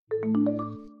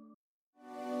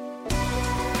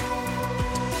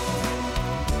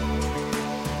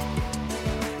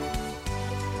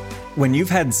When you've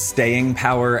had staying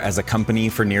power as a company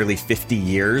for nearly 50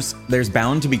 years, there's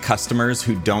bound to be customers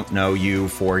who don't know you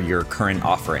for your current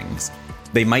offerings.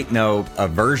 They might know a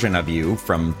version of you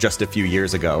from just a few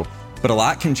years ago, but a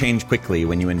lot can change quickly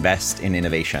when you invest in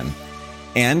innovation.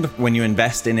 And when you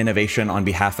invest in innovation on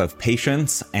behalf of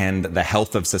patients and the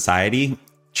health of society,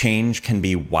 change can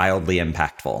be wildly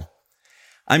impactful.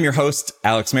 I'm your host,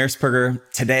 Alex Mersperger.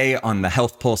 Today on the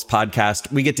Health Pulse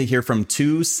podcast, we get to hear from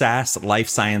two SAS life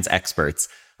science experts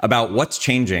about what's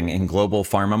changing in global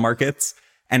pharma markets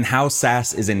and how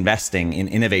SAS is investing in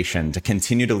innovation to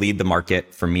continue to lead the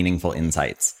market for meaningful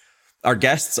insights. Our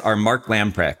guests are Mark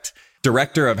Lambrecht,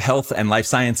 Director of Health and Life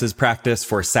Sciences Practice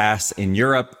for SAS in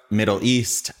Europe, Middle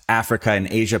East, Africa, and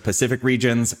Asia Pacific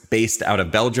regions, based out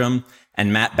of Belgium,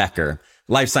 and Matt Becker,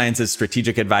 Life Sciences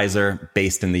Strategic Advisor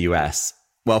based in the US.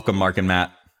 Welcome, Mark and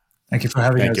Matt. Thank you for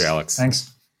having us. Thank you, Alex.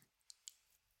 Thanks.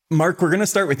 Mark, we're going to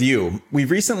start with you.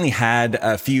 We've recently had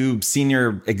a few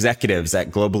senior executives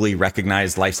at globally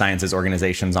recognized life sciences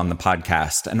organizations on the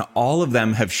podcast, and all of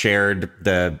them have shared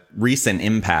the recent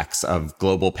impacts of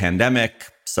global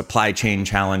pandemic, supply chain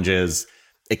challenges,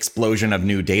 explosion of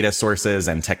new data sources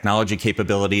and technology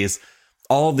capabilities,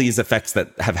 all these effects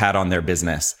that have had on their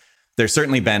business. There's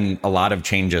certainly been a lot of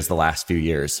changes the last few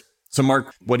years. So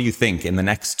Mark, what do you think in the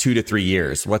next 2 to 3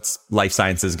 years? What's life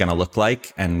sciences going to look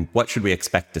like and what should we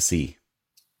expect to see?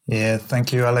 Yeah,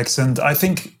 thank you, Alex. And I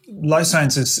think life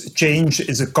sciences change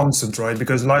is a constant, right?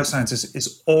 Because life sciences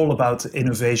is all about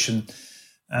innovation.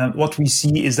 What we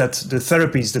see is that the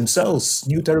therapies themselves,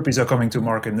 new therapies are coming to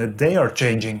market and that they are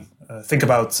changing. Think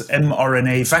about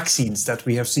mRNA vaccines that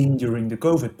we have seen during the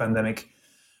COVID pandemic.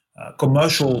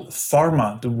 Commercial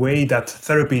pharma, the way that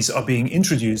therapies are being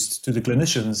introduced to the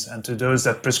clinicians and to those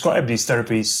that prescribe these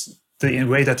therapies, the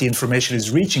way that the information is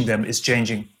reaching them is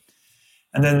changing.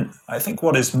 And then I think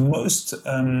what is most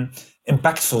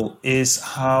impactful is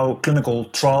how clinical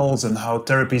trials and how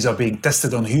therapies are being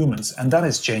tested on humans. And that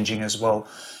is changing as well.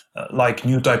 Like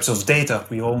new types of data.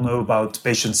 We all know about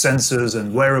patient sensors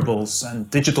and wearables and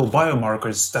digital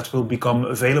biomarkers that will become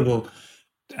available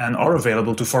and are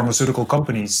available to pharmaceutical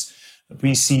companies.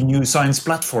 We see new science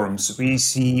platforms. We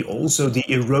see also the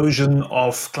erosion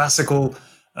of classical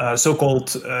so-called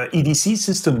EDC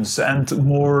systems and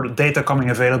more data coming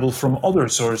available from other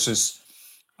sources.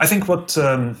 I think what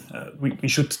we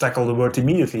should tackle the word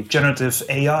immediately, generative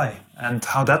AI, and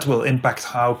how that will impact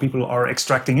how people are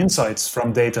extracting insights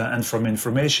from data and from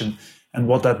information and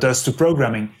what that does to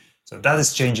programming. So that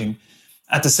is changing.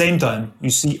 At the same time, you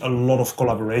see a lot of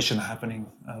collaboration happening,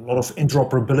 a lot of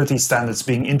interoperability standards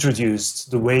being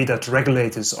introduced, the way that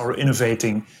regulators are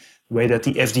innovating, the way that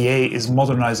the FDA is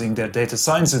modernizing their data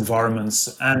science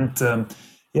environments, and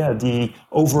the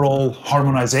overall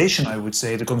harmonization, I would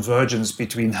say, the convergence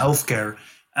between healthcare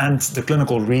and the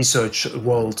clinical research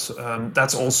world.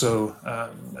 There's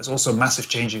also massive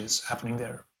changes happening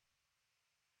there.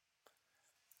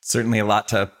 Certainly a lot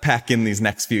to pack in these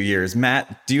next few years.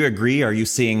 Matt, do you agree? Are you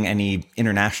seeing any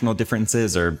international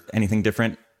differences or anything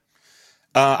different?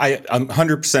 I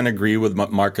 100% agree with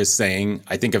what Mark is saying.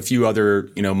 I think a few other,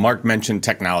 Mark mentioned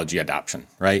technology adoption,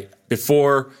 right?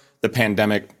 Before the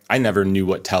pandemic, I never knew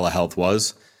what telehealth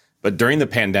was. But during the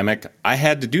pandemic, I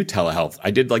had to do telehealth.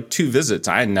 I did like 2 visits.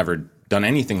 I had never done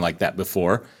anything like that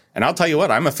before. And I'll tell you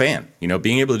what, I'm a fan.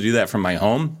 Being able to do that from my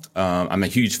home, I'm a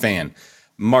huge fan.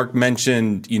 Mark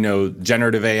mentioned,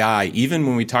 generative AI. Even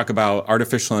when we talk about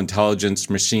artificial intelligence,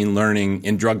 machine learning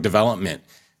in drug development,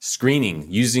 screening,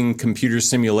 using computer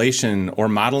simulation or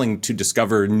modeling to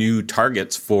discover new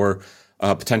targets for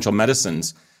potential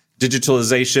medicines.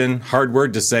 Digitalization, hard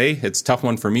word to say. It's a tough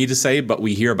one for me to say, but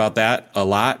we hear about that a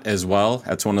lot as well.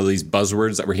 That's one of these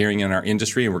buzzwords that we're hearing in our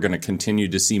industry, and we're going to continue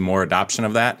to see more adoption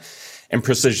of that. And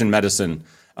precision medicine.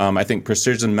 I think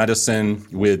precision medicine,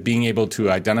 with being able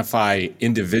to identify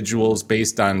individuals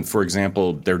based on, for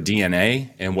example, their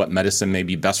DNA and what medicine may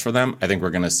be best for them, I think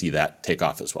we're going to see that take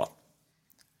off as well.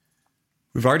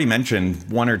 We've already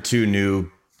mentioned 1 or 2 new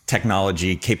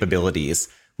technology capabilities.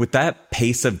 With that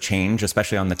pace of change,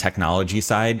 especially on the technology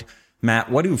side, Matt,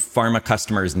 what do pharma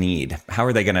customers need? How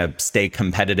are they going to stay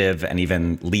competitive and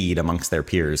even lead amongst their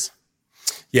peers?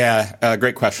 Yeah,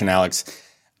 great question, Alex.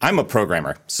 I'm a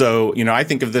programmer. So, I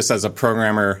think of this as a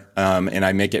programmer and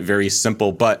I make it very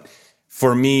simple. But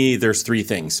for me, there's 3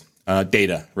 things.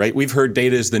 Data, right? We've heard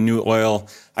data is the new oil.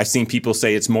 I've seen people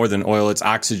say it's more than oil, it's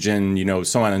oxygen,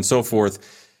 so on and so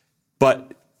forth.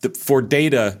 But for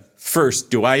data,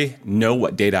 first, do I know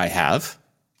what data I have?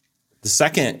 The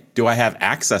second, do I have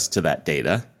access to that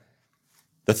data?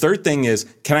 The third thing is,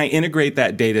 can I integrate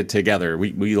that data together?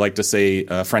 We like to say,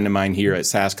 a friend of mine here at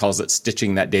SAS calls it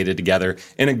stitching that data together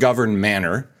in a governed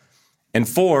manner. And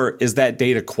 4, is that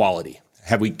data quality?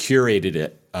 Have we curated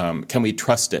it? Can we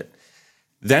trust it?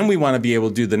 Then we want to be able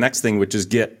to do the next thing, which is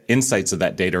get insights of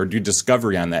that data or do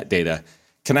discovery on that data.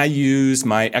 Can I use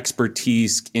my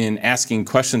expertise in asking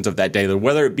questions of that data,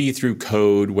 whether it be through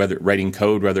code, whether writing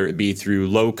code, whether it be through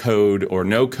low code or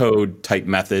no code type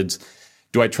methods?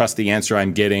 Do I trust the answer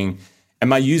I'm getting?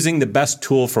 Am I using the best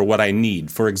tool for what I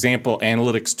need? For example,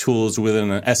 analytics tools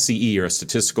within an SCE or a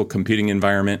statistical computing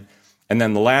environment. And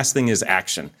then the last thing is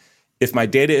action. If my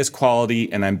data is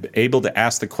quality and I'm able to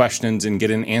ask the questions and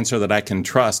get an answer that I can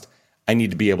trust, I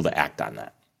need to be able to act on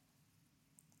that.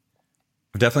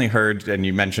 I've definitely heard, and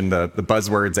you mentioned the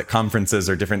buzzwords at conferences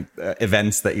or different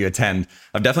events that you attend.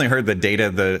 I've definitely heard that data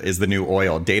is the new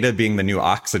oil. Data being the new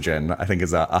oxygen, I think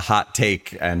is a hot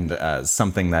take and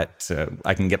something that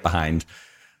I can get behind.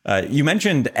 You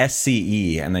mentioned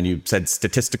SCE, and then you said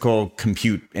statistical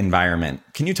compute environment.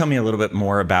 Can you tell me a little bit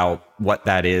more about what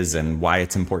that is and why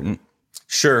it's important?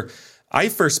 Sure. I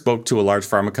first spoke to a large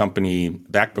pharma company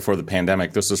back before the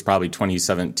pandemic. This was probably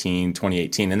 2017,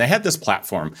 2018. And they had this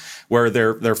platform where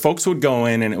their folks would go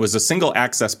in and it was a single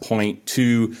access point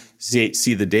to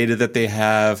see the data that they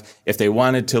have. If they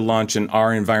wanted to launch an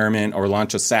R environment or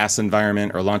launch a SAS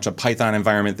environment or launch a Python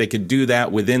environment, they could do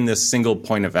that within this single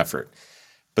point of effort.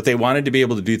 But they wanted to be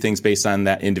able to do things based on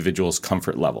that individual's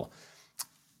comfort level.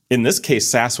 In this case,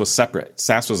 SAS was separate.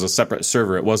 SAS was a separate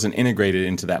server. It wasn't integrated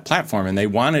into that platform, and they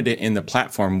wanted it in the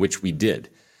platform, which we did.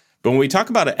 But when we talk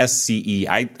about a SCE,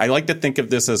 I like to think of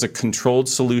this as a controlled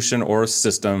solution or a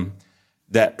system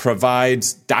that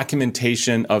provides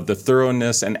documentation of the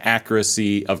thoroughness and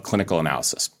accuracy of clinical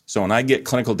analysis. So when I get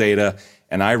clinical data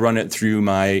and I run it through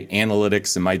my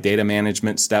analytics and my data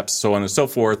management steps, so on and so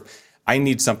forth, I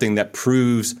need something that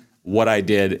proves what I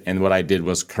did and what I did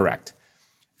was correct.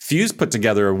 Fuse put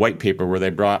together a white paper where they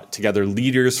brought together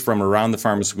leaders from around the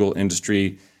pharmaceutical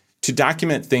industry to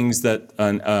document things that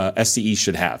an SCE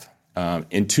should have.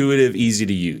 Intuitive, easy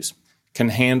to use, can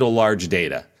handle large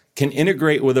data, can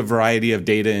integrate with a variety of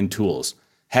data and tools,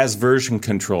 has version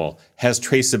control, has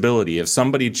traceability. If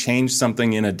somebody changed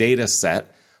something in a data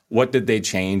set, what did they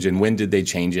change and when did they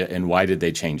change it and why did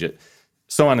they change it?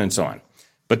 So on and so on.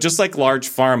 But just like large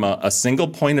pharma, a single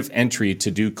point of entry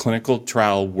to do clinical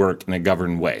trial work in a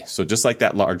governed way. So just like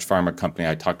that large pharma company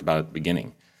I talked about at the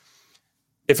beginning.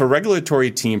 If a regulatory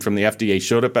team from the FDA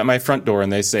showed up at my front door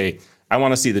and they say, I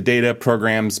want to see the data,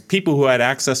 programs, people who had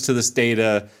access to this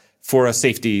data for a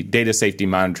data safety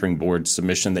monitoring board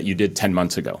submission that you did 10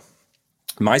 months ago.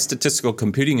 My statistical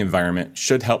computing environment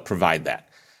should help provide that.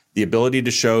 The ability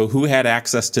to show who had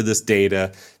access to this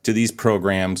data, to these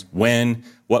programs, when,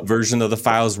 what version of the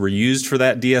files were used for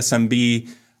that DSMB,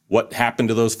 what happened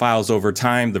to those files over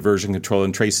time, the version control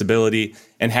and traceability,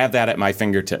 and have that at my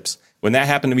fingertips. When that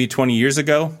happened to me 20 years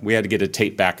ago, we had to get a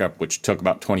tape backup, which took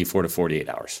about 24 to 48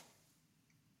 hours.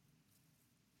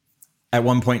 At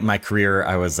one point in my career,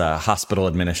 I was a hospital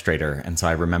administrator. And so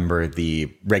I remember the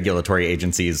regulatory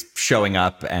agencies showing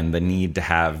up and the need to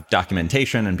have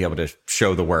documentation and be able to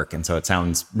show the work. And so it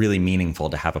sounds really meaningful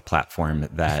to have a platform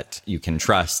that you can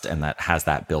trust and that has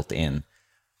that built in.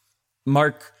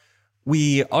 Mark,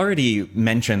 we already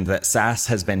mentioned that SAS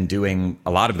has been doing a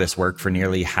lot of this work for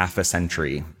nearly half a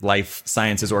century. Life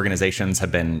sciences organizations have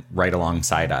been right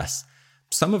alongside us.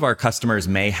 Some of our customers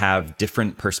may have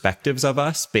different perspectives of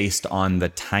us based on the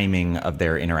timing of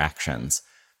their interactions.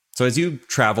 So as you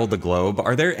travel the globe,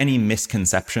 are there any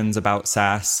misconceptions about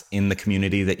SAS in the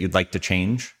community that you'd like to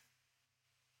change?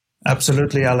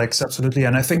 Absolutely, Alex, absolutely.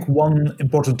 And I think one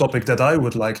important topic that I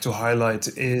would like to highlight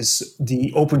is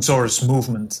the open source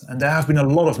movement. And there have been a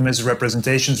lot of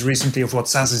misrepresentations recently of what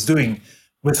SAS is doing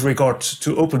with regard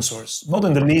to open source, not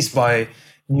in the least by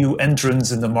new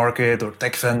entrants in the market or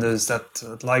tech vendors that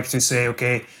like to say,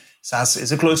 okay, SAS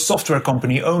is a closed software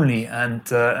company only,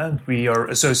 and we are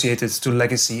associated to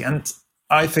legacy. And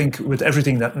I think with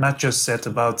everything that Matt just said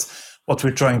about what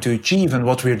we're trying to achieve and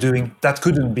what we're doing, that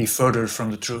couldn't be further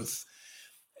from the truth.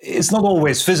 It's not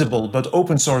always visible, but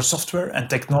open source software and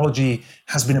technology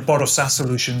has been a part of SAS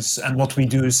solutions and what we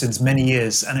do since many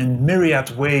years. And in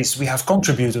myriad ways, we have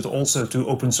contributed also to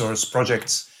open source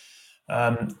projects.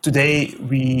 Today,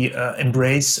 we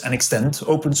embrace and extend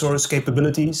open source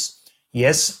capabilities.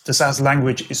 Yes, the SAS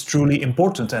language is truly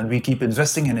important and we keep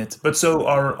investing in it, but so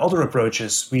are other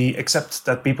approaches. We accept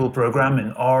that people program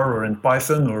in R or in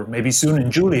Python or maybe soon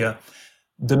in Julia.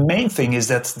 The main thing is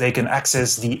that they can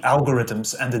access the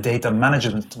algorithms and the data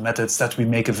management methods that we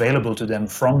make available to them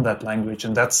from that language.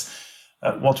 And that's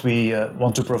what we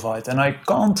want to provide. And I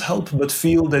can't help but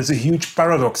feel there's a huge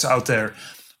paradox out there.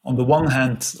 On the one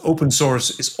hand, open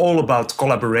source is all about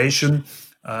collaboration,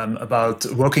 about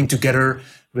working together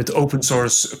with open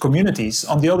source communities.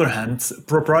 On the other hand,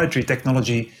 proprietary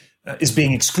technology is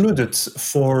being excluded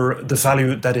for the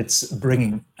value that it's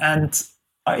bringing. And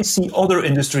I see other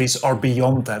industries are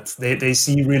beyond that. They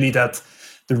see really that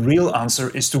the real answer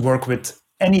is to work with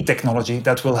any technology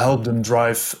that will help them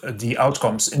drive the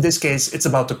outcomes. In this case, it's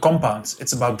about the compounds.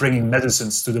 It's about bringing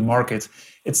medicines to the market.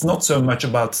 It's not so much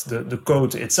about the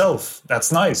code itself.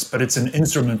 That's nice, but it's an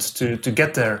instrument to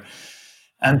get there.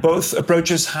 And both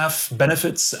approaches have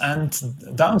benefits and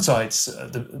downsides.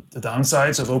 The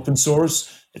downsides of open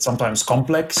source, it's sometimes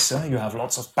complex. You have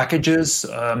lots of packages.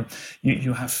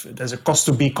 There's a cost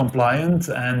to be compliant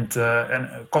and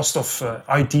a cost of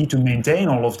IT to maintain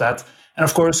all of that. And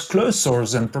of course, closed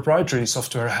source and proprietary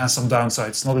software has some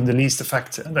downsides, not in the least the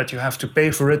fact that you have to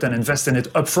pay for it and invest in it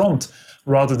upfront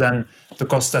rather than the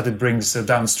cost that it brings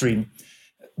downstream.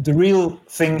 The real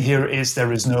thing here is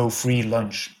there is no free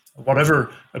lunch. Whatever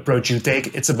approach you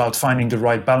take, it's about finding the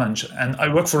right balance. And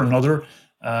I work for another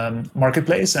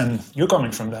marketplace, and you're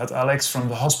coming from that, Alex, from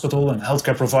the hospital and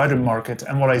healthcare provider market.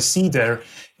 And what I see there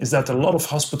is that a lot of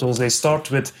hospitals, they start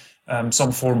with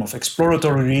some form of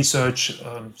exploratory research,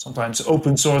 sometimes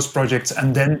open source projects,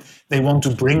 and then they want to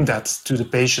bring that to the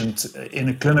patient in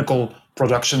a clinical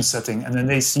production setting. And then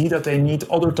they see that they need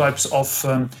other types of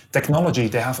technology.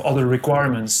 They have other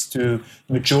requirements to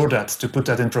mature that, to put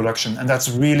that in production. And that's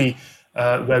really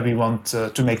where we want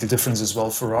to make the difference as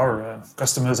well for our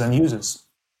customers and users.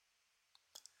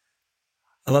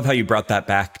 I love how you brought that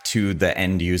back to the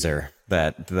end user,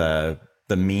 that the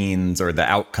means or the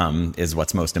outcome is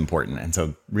what's most important. And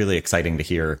so really exciting to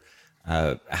hear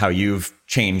how you've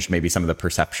changed maybe some of the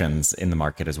perceptions in the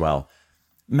market as well.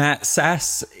 Matt,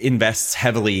 SAS invests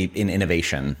heavily in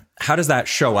innovation. How does that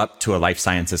show up to a life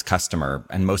sciences customer,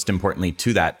 and most importantly,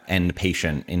 to that end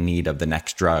patient in need of the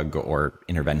next drug or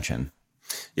intervention?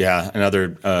 Yeah,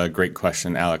 another great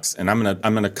question, Alex. And I'm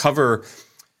gonna cover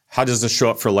how does this show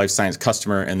up for a life science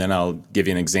customer, and then I'll give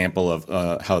you an example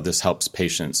of how this helps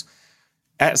patients.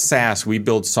 At SAS, we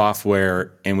build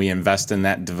software and we invest in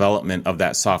that development of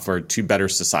that software to better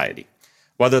society.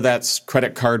 Whether that's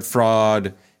credit card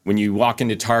fraud, when you walk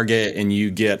into Target and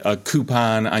you get a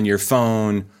coupon on your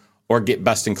phone, or get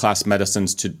best-in-class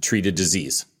medicines to treat a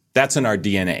disease. That's in our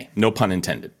DNA, no pun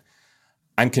intended.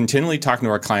 I'm continually talking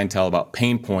to our clientele about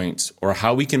pain points or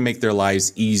how we can make their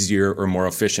lives easier or more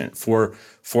efficient. For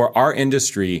our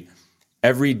industry,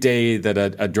 every day that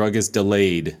a drug is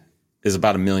delayed is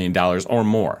about $1 million or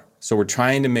more. So we're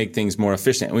trying to make things more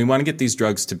efficient, and we want to get these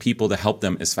drugs to people to help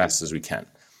them as fast as we can.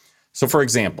 So for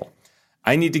example,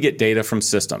 I need to get data from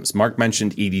systems. Mark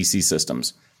mentioned EDC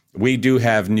systems. We do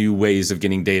have new ways of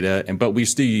getting data, but we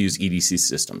still use EDC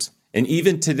systems. And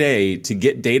even today, to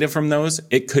get data from those,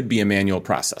 it could be a manual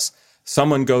process.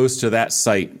 Someone goes to that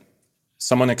site,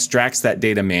 someone extracts that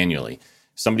data manually.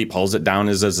 Somebody pulls it down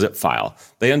as a zip file.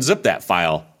 They unzip that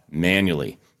file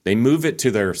manually. They move it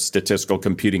to their statistical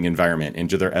computing environment,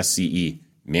 into their SCE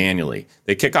manually.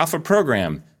 They kick off a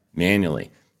program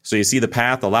manually. So you see the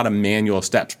path, a lot of manual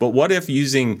steps. But what if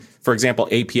using, for example,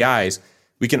 APIs,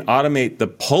 we can automate the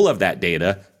pull of that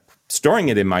data, storing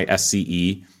it in my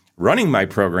SCE, running my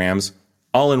programs,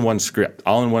 all in one script,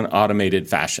 all in one automated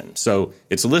fashion. So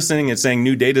it's listening, it's saying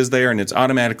new data is there, and it's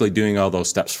automatically doing all those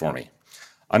steps for me.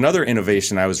 Another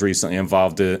innovation I was recently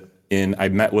involved in, I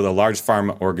met with a large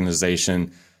pharma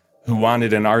organization who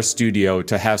wanted in our studio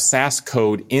to have SAS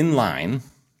code inline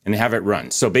and have it run.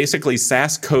 So basically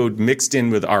SAS code mixed in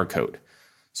with R code.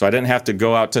 So I didn't have to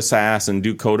go out to SAS and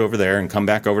do code over there and come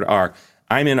back over to R.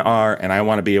 I'm in R and I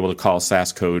want to be able to call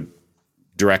SAS code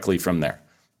directly from there.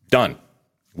 Done.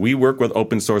 We work with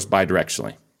open source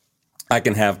bidirectionally. I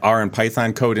can have R and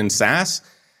Python code in SAS,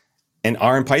 and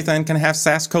R and Python can have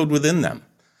SAS code within them.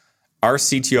 Our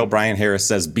CTO, Brian Harris,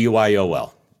 says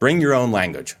BYOL. Bring your own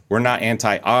language. We're not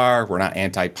anti-R, we're not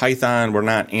anti-Python, we're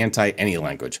not anti any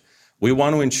language. We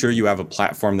want to ensure you have a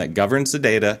platform that governs the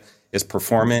data, is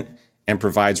performant, and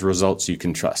provides results you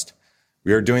can trust.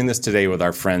 We are doing this today with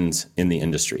our friends in the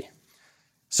industry.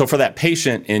 So for that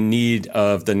patient in need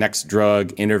of the next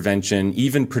drug, intervention,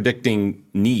 even predicting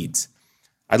needs,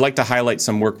 I'd like to highlight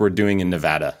some work we're doing in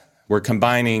Nevada. We're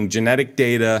combining genetic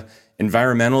data,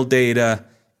 environmental data,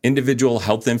 individual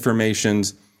health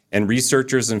informations, and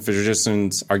researchers and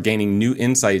physicians are gaining new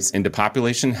insights into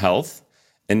population health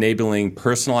enabling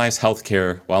personalized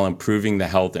healthcare while improving the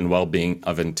health and well-being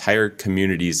of entire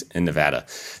communities in Nevada.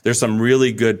 There's some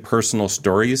really good personal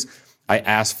stories. I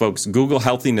asked folks, Google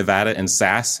Healthy Nevada and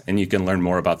SAS, and you can learn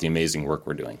more about the amazing work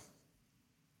we're doing.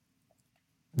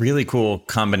 Really cool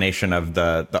combination of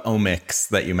the omics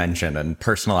that you mentioned and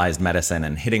personalized medicine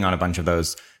and hitting on a bunch of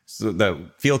those that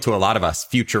feel to a lot of us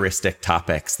futuristic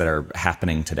topics that are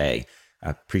happening today. I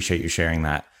appreciate you sharing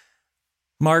that.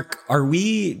 Mark, are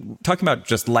we talking about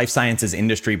just life sciences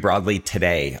industry broadly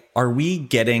today? Are we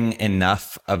getting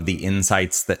enough of the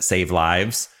insights that save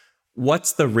lives?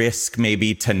 What's the risk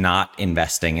maybe to not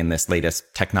investing in this latest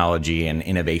technology and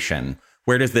innovation?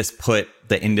 Where does this put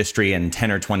the industry in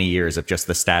 10 or 20 years if just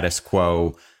the status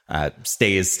quo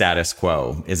stays status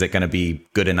quo? Is it going to be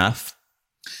good enough?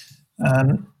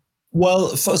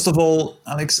 Well, first of all,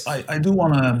 Alex, I do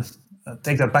want to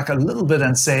take that back a little bit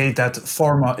and say that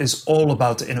pharma is all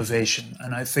about innovation.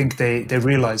 And I think they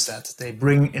realize that. They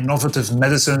bring innovative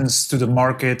medicines to the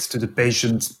market, to the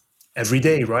patient every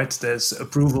day, right? There's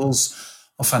approvals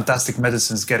of fantastic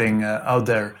medicines getting out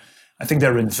there. I think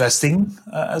they're investing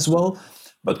as well.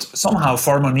 But somehow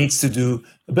pharma needs to do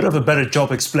a bit of a better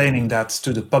job explaining that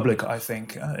to the public, I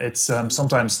think. It's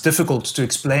sometimes difficult to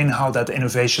explain how that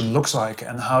innovation looks like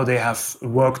and how they have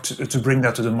worked to bring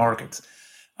that to the market.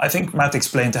 I think Matt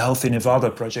explained the Healthy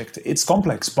Nevada project. It's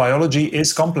complex. Biology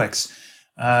is complex.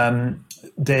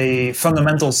 The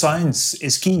fundamental science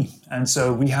is key. And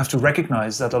so we have to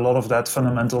recognize that a lot of that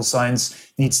fundamental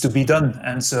science needs to be done.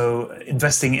 And so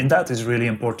investing in that is really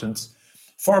important.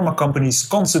 Pharma companies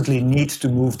constantly need to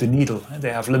move the needle.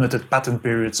 They have limited patent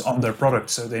periods on their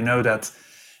products, so they know that.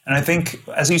 And I think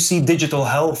as you see digital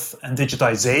health and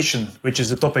digitization, which is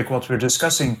the topic what we're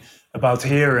discussing about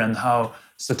here, and how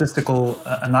statistical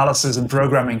analysis and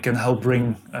programming can help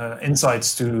bring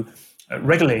insights to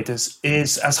regulators,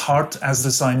 is as hard as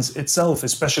the science itself,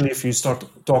 especially if you start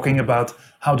talking about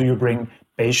how do you bring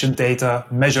patient data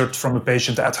measured from a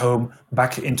patient at home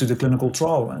back into the clinical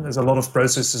trial. And there's a lot of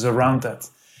processes around that.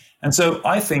 And so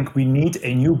I think we need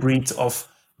a new breed of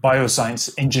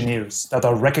bioscience engineers that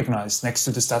are recognized next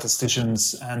to the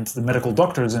statisticians and the medical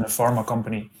doctors in a pharma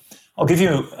company. I'll give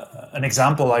you an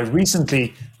example. I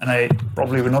recently, and I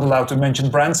probably were not allowed to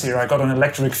mention brands here, I got an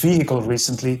electric vehicle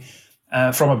recently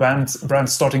from a brand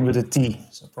starting with a T.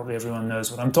 So probably everyone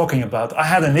knows what I'm talking about. I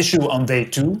had an issue on day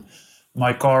 2.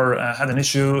 My car had an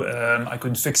issue. I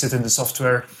couldn't fix it in the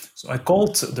software. So I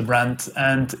called the brand,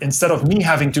 and instead of me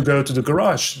having to go to the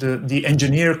garage, the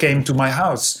engineer came to my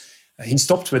house. He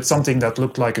stopped with something that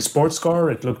looked like a sports car.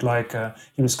 It looked like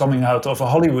he was coming out of a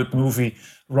Hollywood movie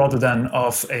rather than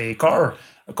of a car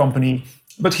company.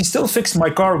 But he still fixed my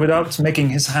car without making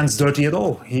his hands dirty at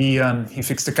all. He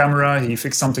fixed the camera, he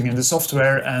fixed something in the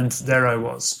software, and there I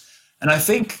was. And I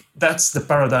think that's the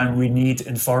paradigm we need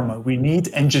in pharma. We need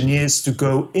engineers to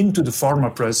go into the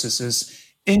pharma processes,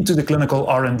 into the clinical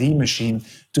R&D machine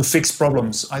to fix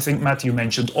problems. I think, Matt, you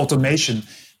mentioned automation,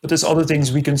 but there's other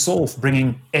things we can solve,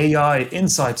 bringing AI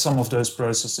inside some of those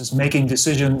processes, making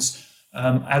decisions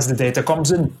as the data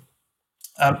comes in.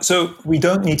 So we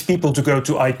don't need people to go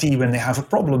to IT when they have a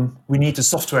problem. We need the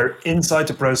software inside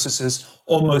the processes,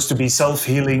 almost to be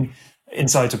self-healing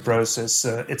inside the process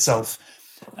itself.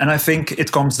 And I think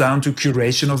it comes down to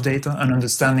curation of data and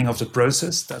understanding of the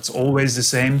process. That's always the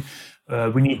same.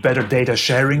 We need better data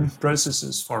sharing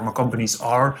processes. Pharma companies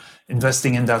are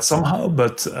investing in that somehow,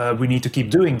 but we need to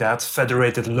keep doing that.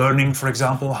 Federated learning, for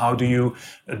example, how do you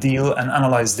deal and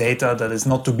analyze data that is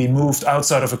not to be moved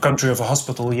outside of a country of a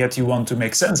hospital, yet you want to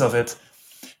make sense of it.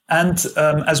 And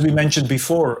as we mentioned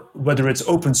before, whether it's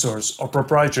open source or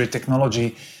proprietary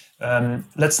technology,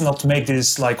 let's not make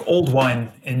this like old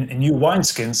wine in new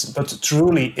wineskins, but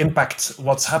truly impact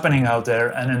what's happening out there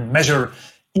and then measure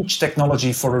each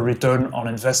technology for a return on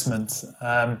investment.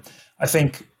 I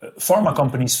think pharma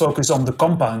companies focus on the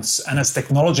compounds, and as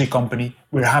technology company,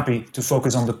 we're happy to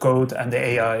focus on the code and the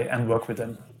AI and work with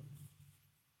them.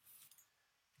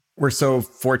 We're so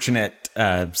fortunate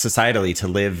societally to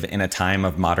live in a time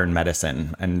of modern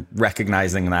medicine, and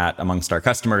recognizing that amongst our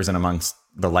customers and amongst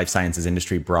the life sciences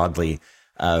industry broadly,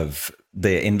 of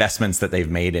the investments that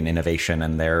they've made in innovation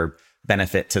and their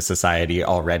benefit to society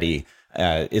already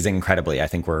is incredibly. I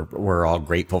think we're all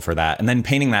grateful for that. And then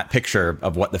painting that picture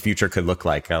of what the future could look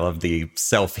like. I love the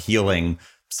self-healing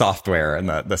software and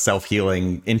the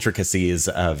self-healing intricacies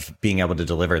of being able to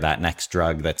deliver that next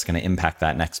drug that's going to impact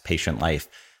that next patient life.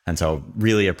 And so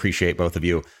really appreciate both of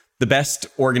you. The best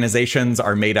organizations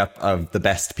are made up of the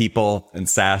best people, and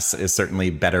SAS is certainly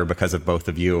better because of both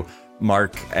of you.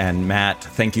 Mark and Matt,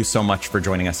 thank you so much for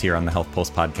joining us here on the Health Pulse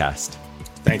podcast.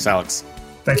 Thanks, Alex.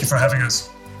 Thank you for having us.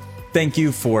 Thank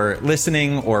you for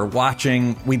listening or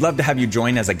watching. We'd love to have you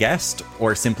join as a guest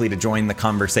or simply to join the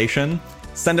conversation.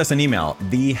 Send us an email,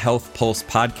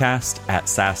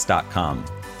 thehealthpulsepodcast@sas.com.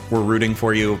 We're rooting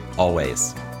for you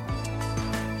always.